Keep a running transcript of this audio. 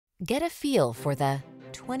Get a feel for the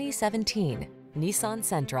 2017 Nissan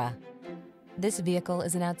Sentra. This vehicle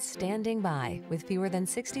is an outstanding buy with fewer than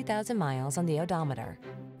 60,000 miles on the odometer.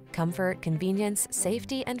 Comfort, convenience,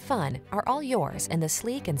 safety, and fun are all yours in the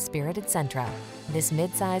sleek and spirited Sentra. This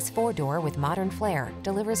midsize four-door with modern flair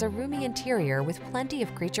delivers a roomy interior with plenty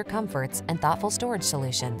of creature comforts and thoughtful storage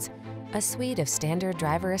solutions, a suite of standard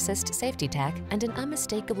driver assist safety tech, and an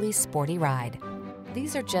unmistakably sporty ride.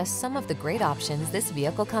 These are just some of the great options this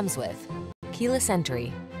vehicle comes with: keyless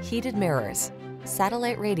entry, heated mirrors,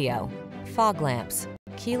 satellite radio, fog lamps,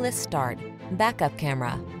 keyless start, backup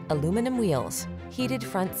camera, aluminum wheels, heated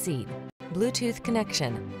front seat, Bluetooth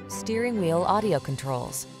connection, steering wheel audio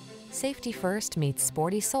controls. Safety first meets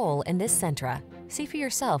sporty soul in this Sentra. See for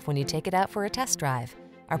yourself when you take it out for a test drive.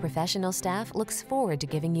 Our professional staff looks forward to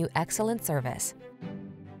giving you excellent service.